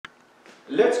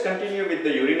Let's continue with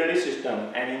the urinary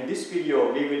system, and in this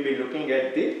video we will be looking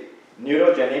at the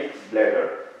neurogenic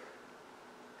bladder.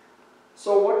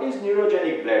 So what is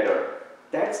neurogenic bladder?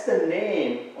 That's the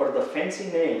name or the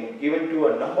fancy name given to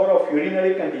a number of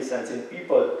urinary conditions in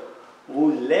people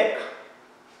who lack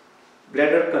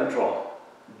bladder control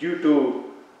due to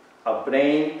a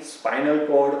brain, spinal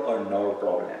cord or nerve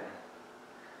problem.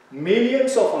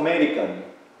 Millions of Americans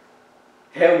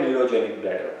have neurogenic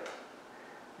bladder.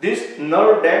 This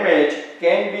nerve damage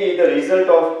can be the result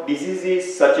of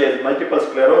diseases such as multiple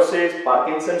sclerosis,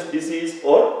 Parkinson's disease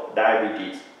or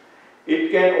diabetes.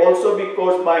 It can also be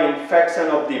caused by infection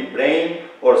of the brain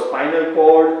or spinal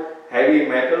cord, heavy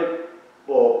metal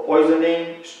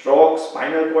poisoning, stroke,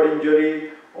 spinal cord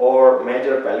injury or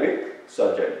major pelvic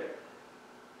surgery.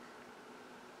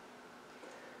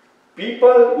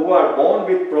 People who are born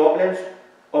with problems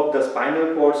of the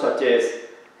spinal cord such as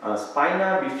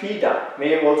spina bifida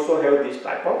may also have this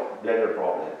type of bladder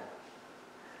problem.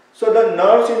 So the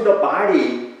nerves in the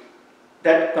body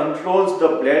that controls the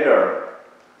bladder,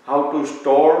 how to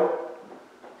store,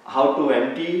 how to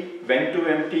empty, when to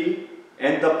empty,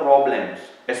 and the problems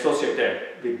associated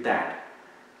with that.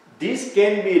 This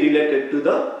can be related to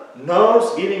the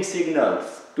nerves giving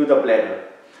signals to the bladder.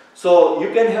 So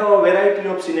you can have a variety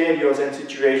of scenarios and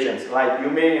situations, like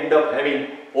you may end up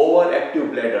having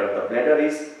overactive bladder, the bladder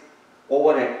is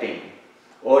overacting,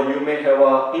 or you may have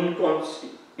a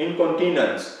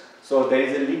incontinence, so there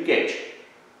is a leakage.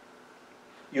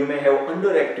 You may have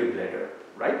underactive bladder,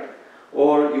 right?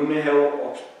 Or you may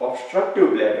have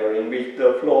obstructive bladder in which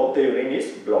the flow of the urine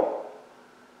is blocked.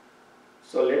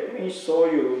 So let me show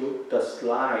you the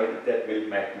slide that will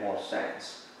make more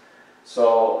sense.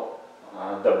 So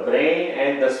the brain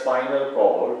and the spinal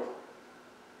cord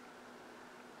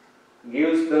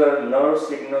gives the nerve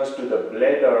signals to the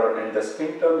bladder and the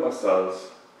sphincter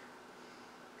muscles,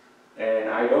 and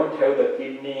I don't have the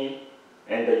kidney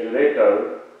and the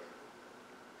ureter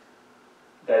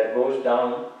that goes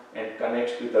down and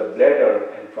connects to the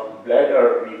bladder, and from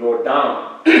bladder we go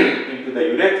down into the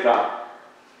urethra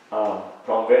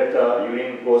from where the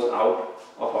urine goes out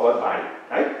of our body,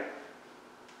 right?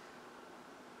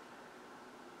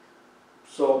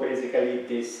 So basically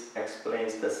this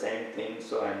explains the same thing,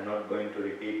 so I am not going to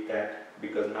repeat that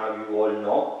because now you all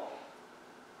know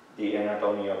the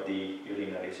anatomy of the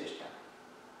urinary system.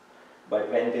 But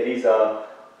when there is a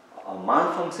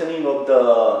malfunctioning of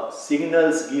the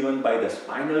signals given by the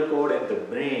spinal cord and the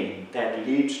brain, that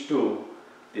leads to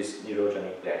this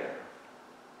neurogenic bladder.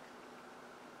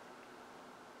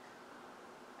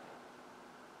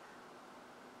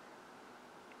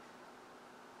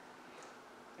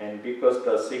 And because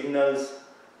the signals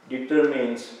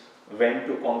determines when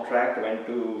to contract, when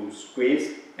to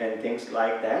squeeze and things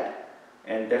like that,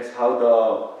 and that's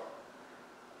how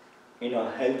in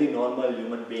a healthy normal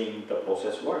human being the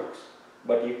process works.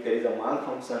 But if there is a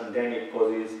malfunction, then it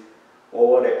causes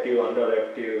overactive,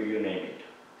 underactive, you name it.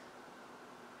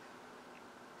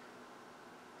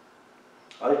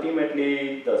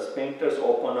 Ultimately the sphincters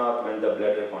open up when the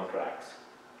bladder contracts.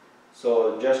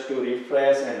 So just to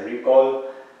refresh and recall,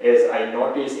 as I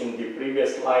noticed in the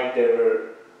previous slide,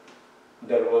 there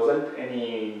wasn't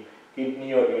any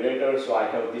kidney or ureter, so I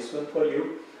have this one for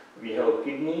you. We have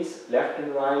kidneys left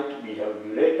and right, we have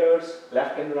ureters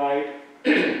left and right,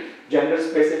 gender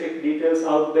specific details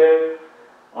out there,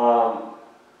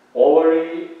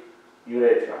 ovary,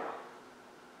 urethra,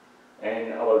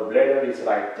 and our bladder is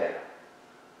right there.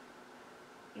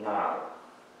 Now,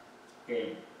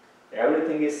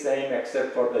 everything is same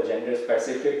except for the gender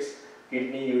specifics.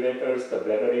 Kidney, ureters, the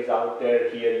bladder is out there.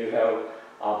 Here you have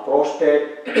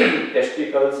prostate,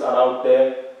 testicles are out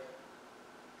there,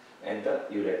 and the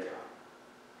urethra.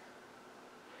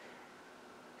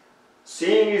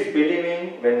 Seeing is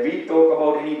believing. When we talk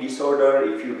about any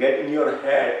disorder, if you get in your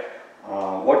head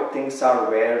what things are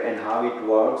where and how it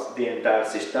works, the entire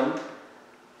system,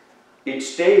 it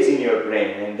stays in your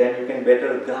brain, and then you can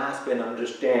better grasp and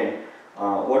understand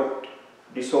what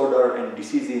disorder and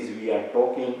diseases we are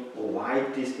talking, why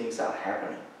these things are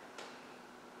happening.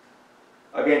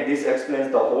 Again, this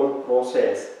explains the whole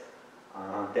process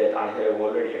that I have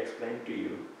already explained to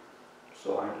you,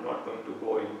 so I am not going to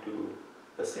go into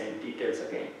the same details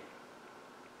again.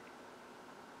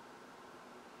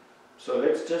 So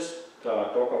let's just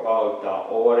talk about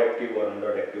overactive or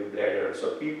underactive bladder.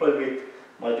 So people with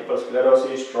multiple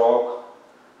sclerosis, stroke,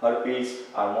 herpes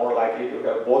are more likely to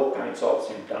have both kinds of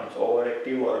symptoms,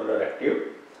 overactive or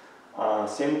underactive.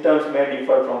 Symptoms may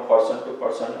differ from person to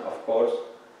person, of course,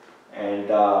 and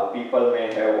people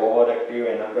may have overactive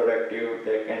and underactive.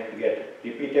 They can get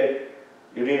repeated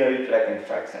urinary tract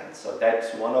infections. So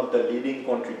that's one of the leading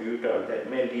contributors that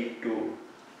may lead to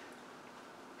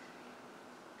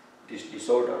this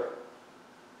disorder.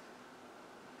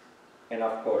 And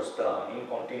of course, the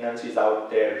incontinence is out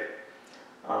there.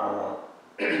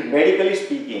 Medically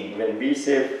speaking, when we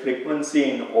say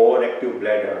frequency in overactive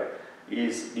bladder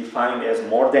is defined as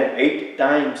more than 8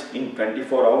 times in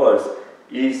 24 hours,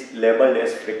 is labeled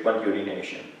as frequent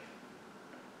urination.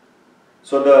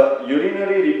 So the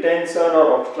urinary retention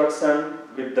or obstruction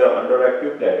with the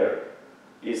underactive bladder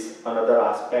is another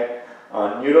aspect.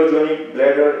 Neurogenic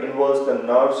bladder involves the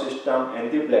nerve system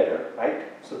and the bladder, right?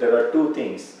 So there are two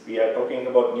things. We are talking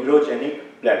about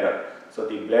neurogenic bladder. So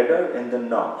the bladder and the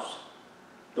nerves.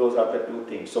 Those are the two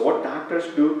things. So what doctors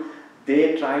do,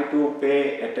 they try to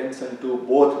pay attention to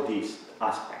both these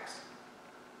aspects.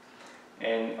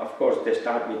 And of course, they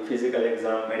start with physical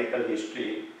exam, medical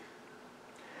history.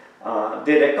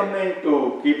 They recommend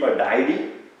to keep a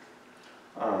diary,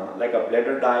 like a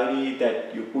bladder diary,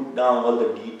 that you put down all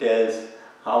the details,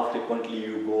 how frequently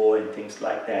you go and things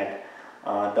like that.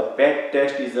 The Pap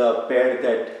test is a pad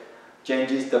that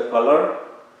changes the color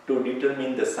to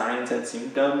determine the signs and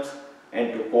symptoms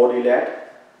and to correlate.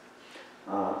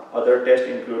 Other tests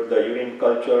include the urine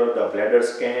culture, the bladder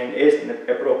scan as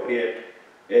appropriate,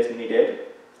 as needed,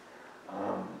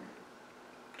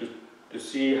 to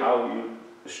see how you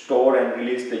store and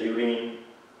release the urine.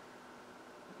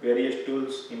 Various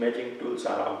tools, imaging tools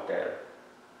are out there.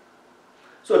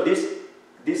 So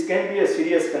this can be a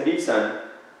serious condition,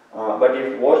 but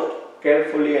if watched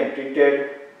carefully and treated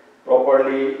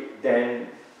properly, then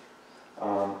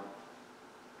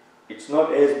it's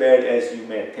not as bad as you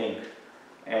may think.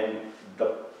 And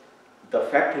the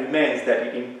fact remains that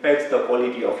it impacts the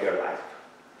quality of your life.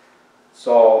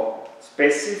 So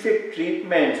specific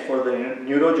treatments for the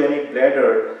neurogenic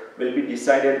bladder will be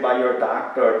decided by your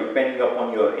doctor depending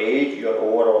upon your age, your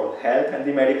overall health and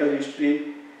the medical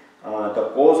history,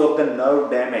 the cause of the nerve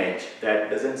damage that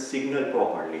doesn't signal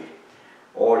properly,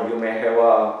 or you may have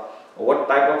what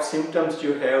type of symptoms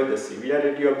you have, the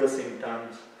severity of the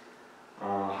symptoms,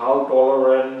 how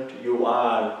tolerant you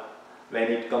are when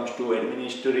it comes to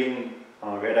administering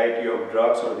a variety of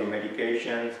drugs or the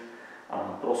medications,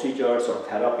 procedures or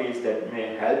therapies that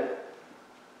may help.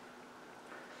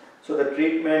 So the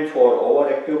treatment for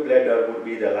overactive bladder would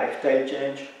be the lifestyle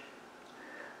change.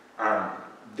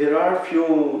 There are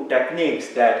few techniques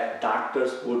that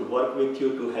doctors would work with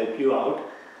you to help you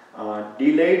out.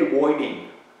 Delayed voiding.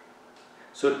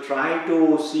 So try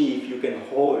to see if you can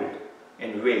hold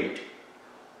and wait,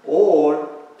 or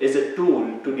is a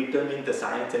tool to determine the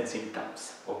signs and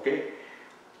symptoms. Okay.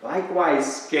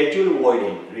 Likewise, schedule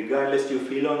voiding. Regardless you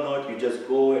feel or not, you just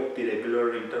go at the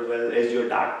regular interval as your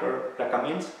doctor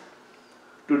recommends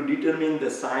to determine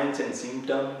the signs and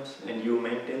symptoms, and you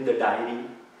maintain the diary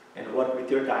and work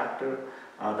with your doctor.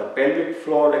 The pelvic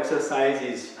floor exercise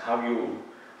is how you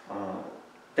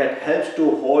that helps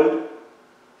to hold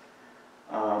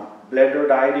bladder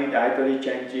diary, dietary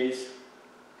changes,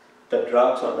 the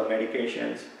drugs or the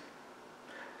medications.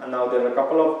 And now there are a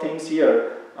couple of things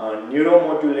here.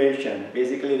 Neuromodulation,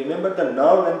 basically remember the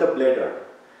nerve and the bladder.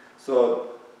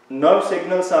 So nerve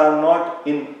signals are not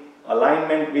in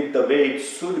alignment with the way it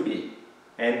should be,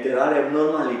 and there are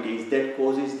abnormalities that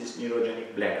causes this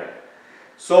neurogenic bladder.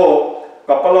 So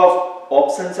couple of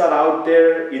options are out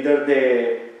there. Either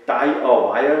they tie a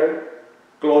wire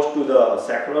close to the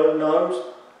sacral nerves,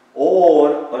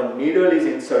 or a needle is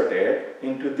inserted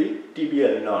into the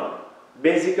tibial nerve.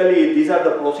 Basically, these are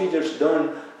the procedures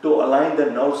done to align the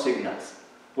nerve signals,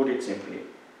 put it simply.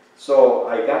 So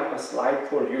I got a slide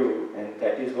for you, and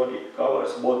that is what it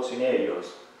covers, both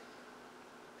scenarios.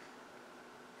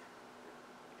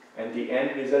 And the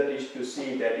end result is to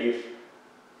see that if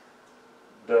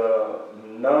the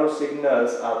nerve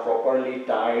signals are properly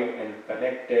tied and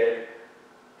connected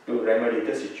to remedy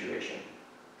the situation.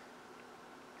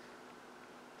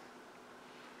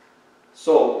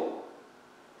 So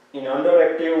in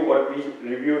underactive, what we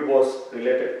reviewed was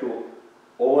related to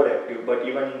overactive, but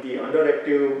even in the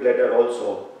underactive bladder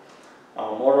also,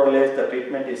 more or less the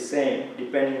treatment is same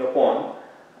depending upon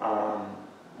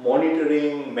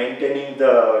monitoring, maintaining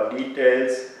the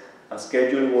details,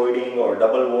 schedule voiding or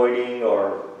double voiding,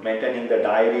 or maintaining the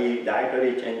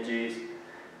dietary changes.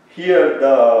 Here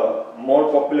the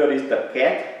more popular is the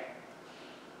cath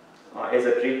as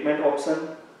a treatment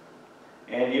option,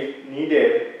 and if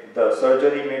needed, the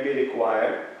surgery may be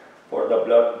required for the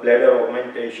bladder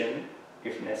augmentation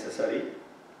if necessary.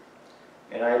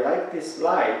 And I like this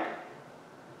slide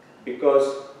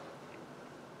because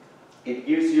it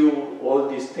gives you all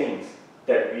these things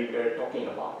that we were talking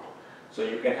about. So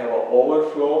you can have an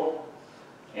overflow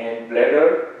and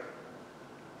bladder,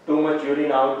 too much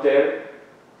urine out there,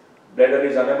 bladder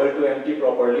is unable to empty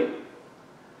properly.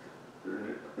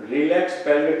 Relaxed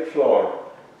pelvic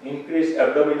floor, increased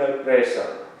abdominal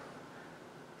pressure.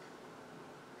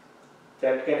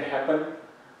 That can happen.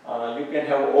 You can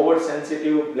have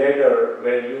oversensitive bladder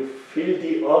where you feel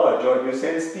the urge or you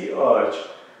sense the urge,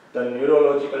 the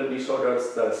neurological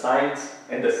disorders, the signs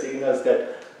and the signals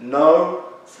that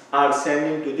nerves are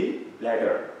sending to the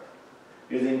bladder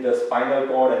using the spinal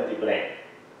cord and the brain.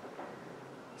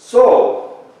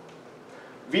 So,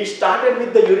 we started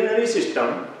with the urinary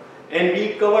system and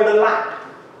we covered a lot.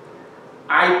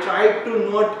 I tried to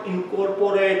not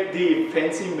incorporate the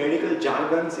fancy medical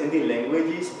jargons in the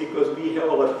languages because we have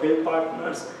our field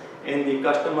partners and the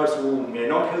customers who may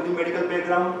not have the medical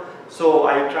background. So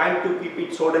I tried to keep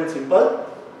it short and simple.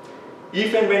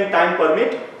 If and when time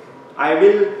permit, I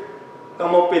will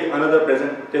come up with another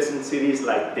presentation series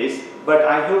like this. But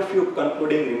I have a few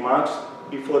concluding remarks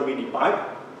before we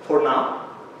depart for now.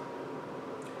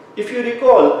 If you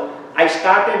recall, I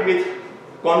started with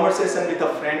conversation with a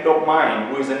friend of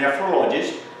mine who is a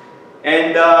nephrologist,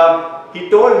 and he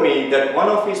told me that one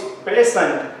of his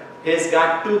patients has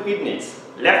got two kidneys,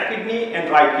 left kidney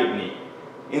and right kidney.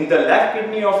 In the left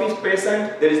kidney of his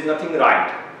patient there is nothing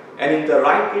right, and in the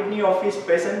right kidney of his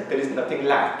patient there is nothing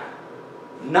left.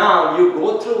 Now you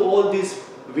go through all these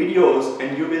videos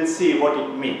and you will see what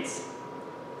it means.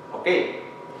 Okay.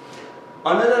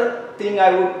 Another thing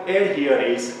I would add here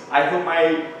is I have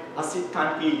my Asit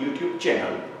Thanki YouTube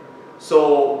channel.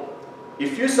 So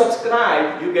if you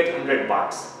subscribe, you get 100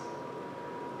 bucks.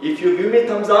 If you give me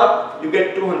thumbs up, you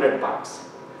get 200 bucks.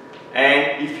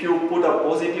 And if you put a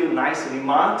positive, nice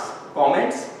remarks,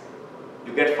 comments,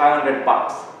 you get 500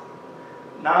 bucks.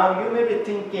 Now you may be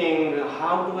thinking,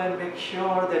 how do I make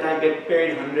sure that I get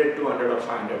paid 100, 200 or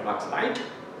 500 bucks, right?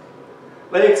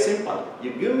 Well, it's simple.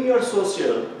 You give me your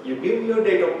social, you give me your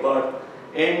date of birth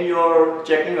and your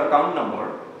checking account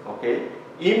number. Okay,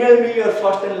 email me your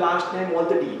first and last name, all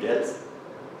the details,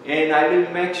 and I will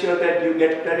make sure that you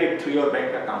get credit through your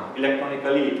bank account.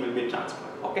 Electronically it will be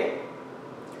transferred. Okay.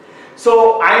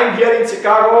 So I am here in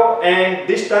Chicago, and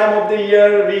this time of the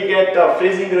year we get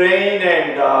freezing rain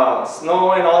and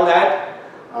snow and all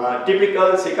that.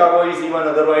 Typical Chicago is even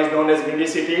otherwise known as windy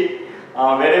city.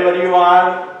 Wherever you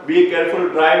are, be careful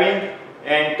driving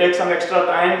and take some extra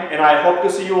time, and I hope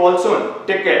to see you all soon.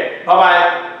 Take care. Bye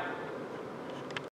bye.